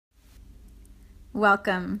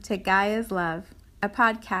Welcome to Gaia's Love, a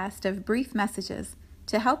podcast of brief messages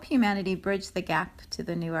to help humanity bridge the gap to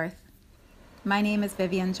the new earth. My name is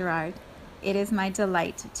Vivian Gerard. It is my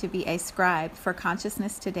delight to be a scribe for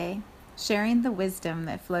consciousness today, sharing the wisdom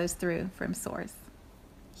that flows through from Source.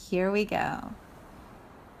 Here we go.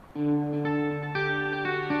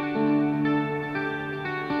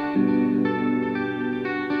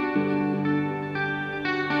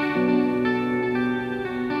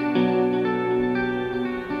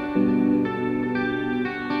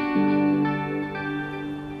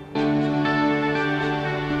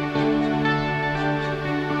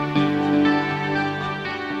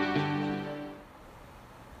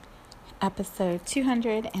 Episode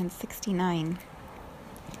 269.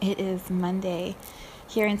 It is Monday.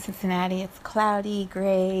 Here in Cincinnati, it's cloudy,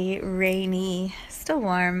 gray, rainy, still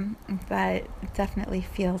warm, but it definitely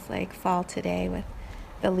feels like fall today with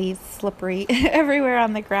the leaves slippery everywhere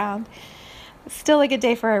on the ground. Still a good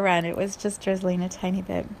day for a run. It was just drizzling a tiny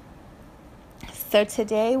bit. So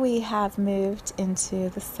today we have moved into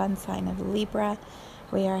the sun sign of Libra.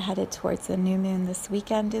 We are headed towards the new moon this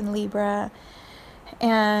weekend in Libra.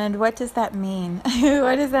 And what does that mean?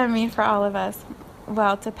 What does that mean for all of us?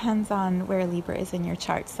 Well, it depends on where Libra is in your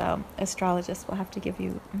chart. So astrologists will have to give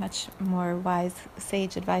you much more wise,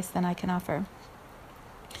 sage advice than I can offer.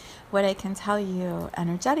 What I can tell you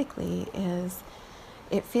energetically is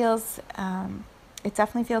it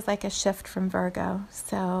definitely feels like a shift from Virgo.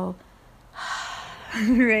 So,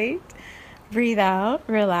 right? Breathe out,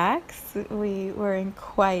 relax. We were in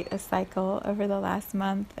quite a cycle over the last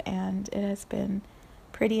month, and it has been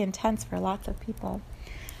pretty intense for lots of people.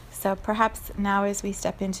 So perhaps now as we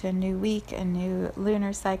step into a new week, a new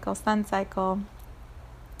lunar cycle, sun cycle,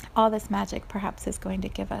 all this magic perhaps is going to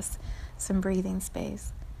give us some breathing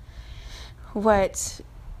space. What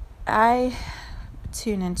I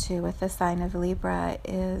tune into with the sign of Libra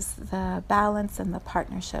is the balance and the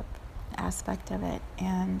partnership aspect of it.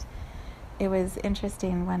 And it was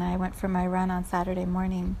interesting when I went for my run on Saturday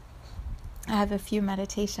morning. I have a few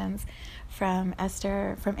meditations from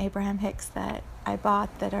Esther, from Abraham Hicks that I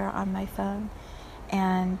bought that are on my phone.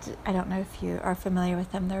 And I don't know if you are familiar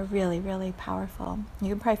with them. They're really, really powerful. You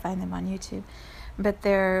can probably find them on YouTube. But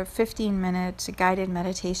they're 15-minute guided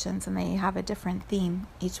meditations, and they have a different theme,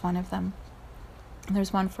 each one of them. And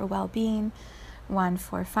there's one for well-being, one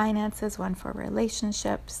for finances, one for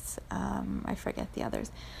relationships. I forget the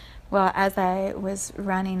others. Well, as I was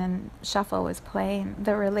running and Shuffle was playing,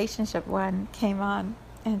 the relationship one came on.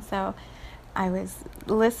 And so I was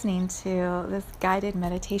listening to this guided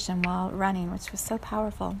meditation while running, which was so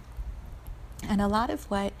powerful. And a lot of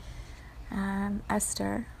what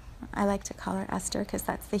Esther, I like to call her Esther because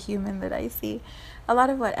that's the human that I see, a lot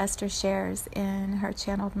of what Esther shares in her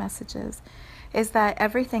channeled messages is that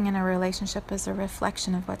everything in a relationship is a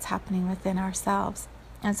reflection of what's happening within ourselves.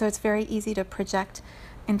 And so it's very easy to project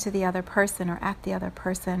into the other person or at the other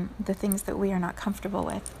person the things that we are not comfortable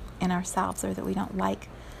with in ourselves or that we don't like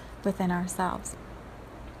within ourselves.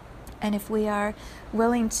 And if we are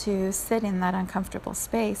willing to sit in that uncomfortable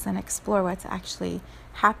space and explore what's actually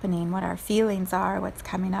happening, what our feelings are, what's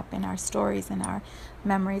coming up in our stories, in our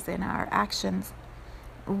memories, in our actions,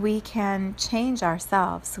 we can change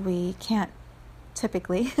ourselves. We can't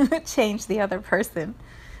typically change the other person.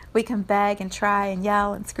 We can beg and try and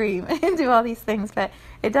yell and scream and do all these things, but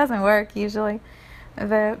it doesn't work usually.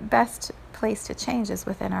 The best place to change is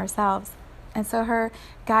within ourselves. And so her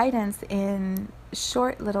guidance in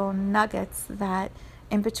short little nuggets that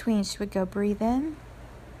in between she would go, breathe in,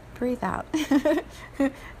 breathe out.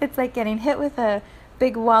 It's like getting hit with a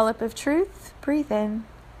big wallop of truth, breathe in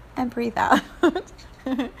and breathe out.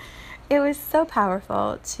 It was so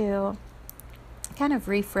powerful to kind of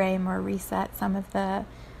reframe or reset some of the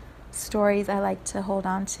stories I like to hold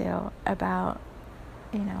on to about,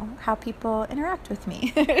 how people interact with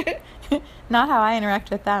me. Not how I interact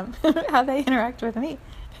with them, how they interact with me.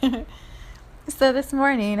 So this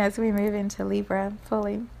morning, as we move into Libra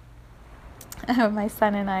fully, my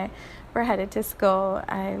son and I were headed to school.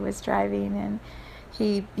 I was driving, and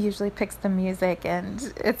he usually picks the music,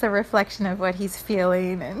 and it's a reflection of what he's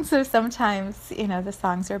feeling. And so sometimes, the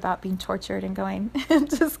songs are about being tortured and going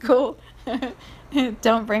to school.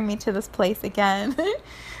 Don't bring me to this place again.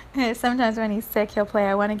 Sometimes when he's sick, he'll play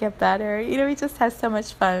I Want to Get Better. He just has so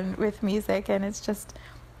much fun with music, and it's just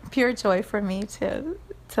pure joy for me to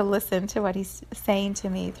listen to what he's saying to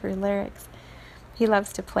me through lyrics. He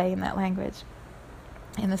loves to play in that language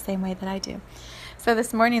in the same way that I do. So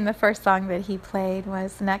this morning, the first song that he played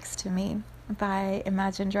was Next to Me by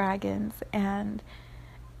Imagine Dragons. And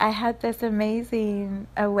I had this amazing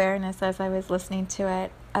awareness as I was listening to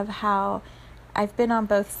it of how I've been on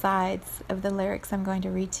both sides of the lyrics I'm going to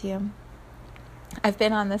read to you. I've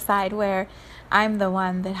been on the side where I'm the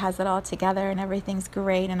one that has it all together and everything's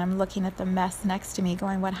great, and I'm looking at the mess next to me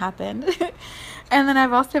going, what happened? And then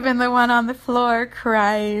I've also been the one on the floor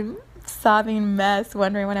crying, sobbing mess,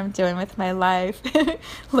 wondering what I'm doing with my life,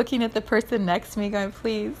 looking at the person next to me going,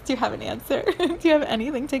 please, do you have an answer? Do you have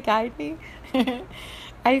anything to guide me?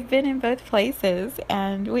 I've been in both places,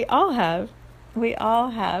 and we all have. We all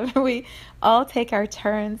have. We all take our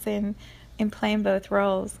turns in playing both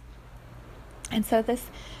roles. And so this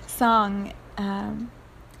song,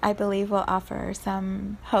 I believe, will offer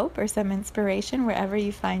some hope or some inspiration wherever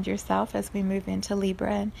you find yourself as we move into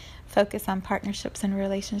Libra and focus on partnerships and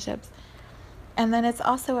relationships. And then it's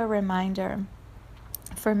also a reminder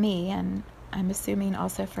for me, and I'm assuming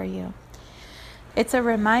also for you. It's a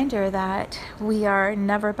reminder that we are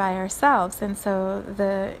never by ourselves. And so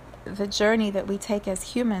the journey that we take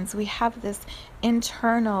as humans, we have this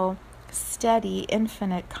internal, steady,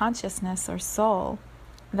 infinite consciousness or soul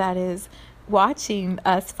that is watching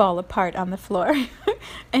us fall apart on the floor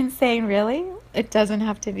and saying, really? It doesn't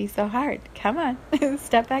have to be so hard. Come on,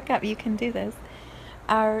 step back up. You can do this.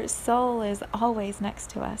 Our soul is always next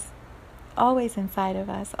to us, always inside of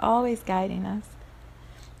us, always guiding us.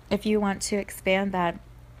 If you want to expand that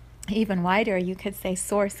even wider, you could say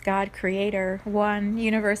source, God, creator, one,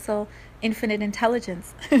 universal, infinite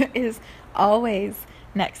intelligence is always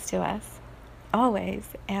next to us, always.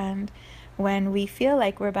 And when we feel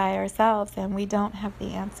like we're by ourselves and we don't have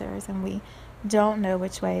the answers and we don't know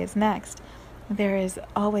which way is next, there is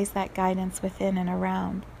always that guidance within and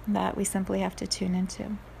around that we simply have to tune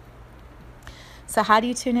into. So how do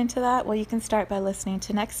you tune into that? Well, you can start by listening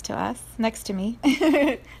to Next to Us, Next to Me,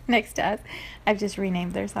 Next to Us. I've just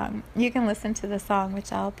renamed their song. You can listen to the song,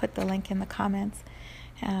 which I'll put the link in the comments,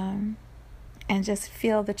 and just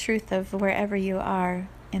feel the truth of wherever you are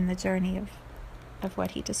in the journey of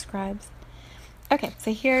what he describes. Okay,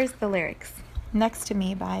 so here's the lyrics. Next to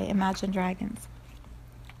Me by Imagine Dragons.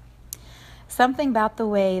 Something about the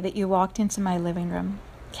way that you walked into my living room,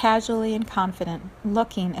 casually and confident,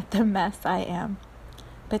 looking at the mess I am.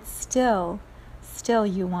 But still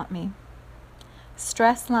you want me.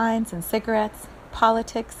 Stress lines and cigarettes,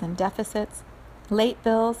 politics and deficits, late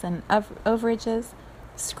bills and overages,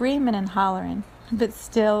 screaming and hollering, but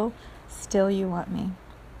still you want me.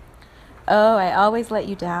 Oh, I always let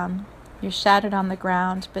you down. You're shattered on the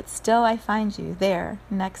ground, but still I find you there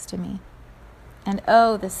next to me. And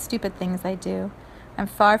oh, the stupid things I do. I'm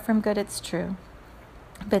far from good, it's true.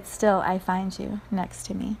 But still I find you next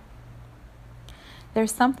to me.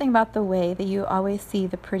 There's something about the way that you always see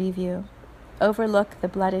the pretty view, overlook the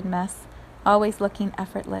blooded mess, always looking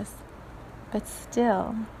effortless. But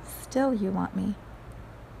still you want me.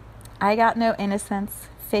 I got no innocence,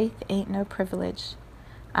 faith ain't no privilege.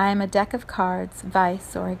 I am a deck of cards,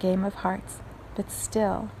 vice, or a game of hearts. But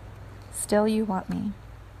still you want me.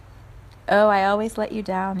 Oh, I always let you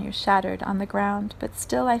down, you're shattered on the ground, but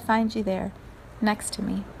still I find you there, next to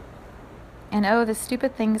me. And oh, the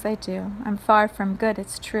stupid things I do, I'm far from good,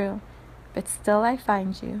 it's true, but still I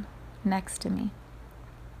find you next to me.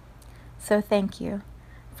 So thank you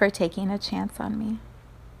for taking a chance on me.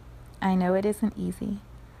 I know it isn't easy,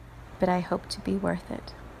 but I hope to be worth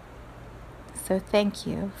it. So thank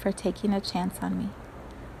you for taking a chance on me.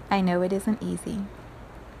 I know it isn't easy,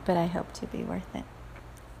 but I hope to be worth it.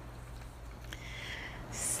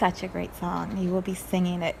 Such a great song. You will be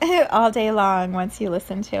singing it all day long once you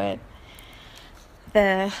listen to it.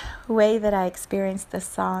 The way that I experienced this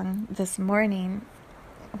song this morning,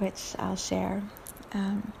 which I'll share.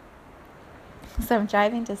 So I'm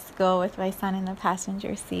driving to school with my son in the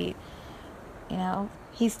passenger seat. You know,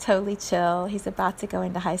 he's totally chill. He's about to go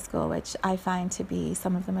into high school, which I find to be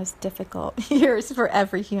some of the most difficult years for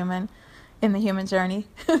every human in the human journey.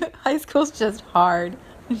 High school's just hard.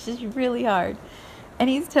 It's just really hard. And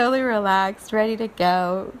he's totally relaxed, ready to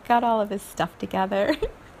go, got all of his stuff together.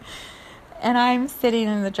 And I'm sitting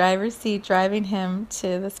in the driver's seat driving him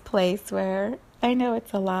to this place where I know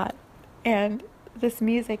it's a lot. And this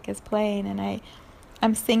music is playing and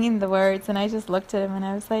I'm singing the words, and I just looked at him and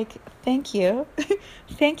I was like, thank you.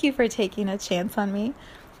 Thank you for taking a chance on me.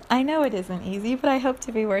 I know it isn't easy, but I hope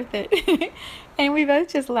to be worth it. And we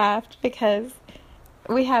both just laughed because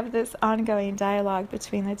we have this ongoing dialogue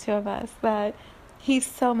between the two of us that he's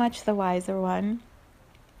so much the wiser one.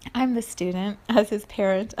 I'm the student as his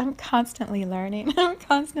parent. I'm constantly learning. I'm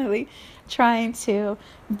constantly trying to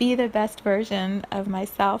be the best version of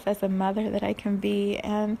myself as a mother that I can be.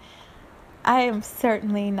 And I am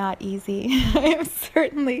certainly not easy. I am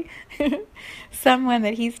certainly someone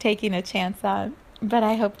that he's taking a chance on. but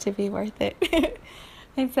I hope to be worth it.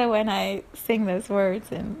 And so when I sing those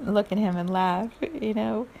words and look at him and laugh,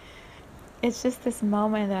 it's just this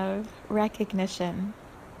moment of recognition.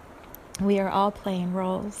 We are all playing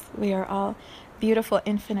roles. We are all beautiful,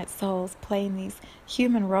 infinite souls playing these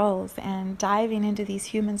human roles and diving into these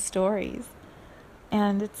human stories.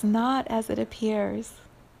 And it's not as it appears.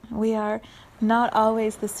 We are not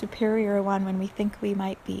always the superior one when we think we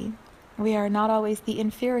might be. We are not always the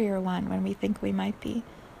inferior one when we think we might be.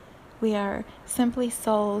 We are simply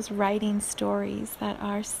souls writing stories that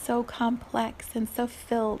are so complex and so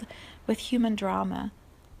filled with human drama.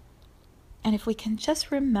 And if we can just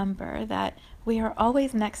remember that we are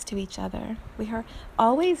always next to each other, we are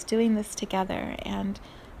always doing this together, and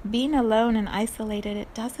being alone and isolated,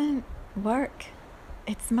 it doesn't work.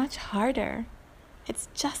 It's much harder. It's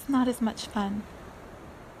just not as much fun.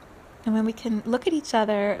 And when we can look at each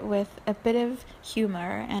other with a bit of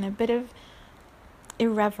humor and a bit of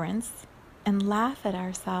irreverence and laugh at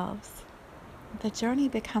ourselves, the journey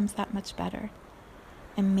becomes that much better.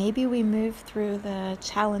 And maybe we move through the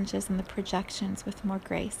challenges and the projections with more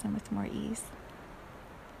grace and with more ease.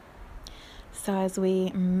 So as we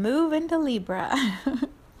move into Libra,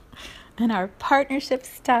 and our partnership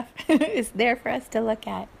stuff is there for us to look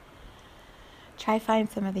at, try find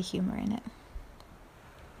some of the humor in it.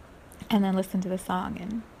 And then listen to the song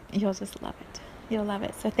and you'll just love it. You'll love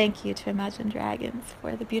it. So thank you to Imagine Dragons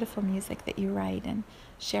for the beautiful music that you write and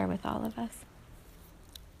share with all of us.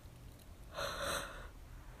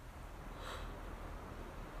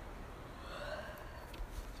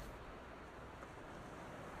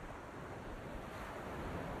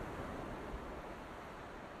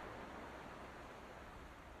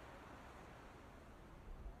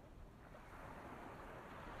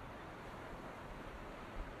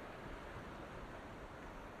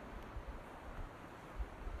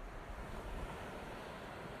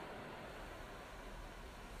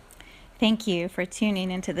 Thank you for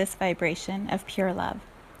tuning into this vibration of pure love.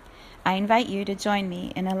 I invite you to join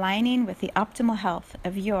me in aligning with the optimal health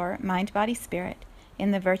of your mind, body, spirit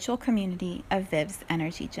in the virtual community of Viv's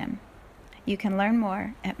Energy Gym. You can learn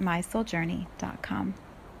more at mysouljourney.com.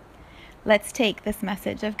 Let's take this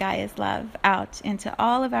message of Gaia's love out into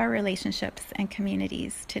all of our relationships and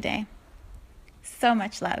communities today. So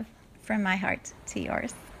much love from my heart to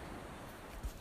yours.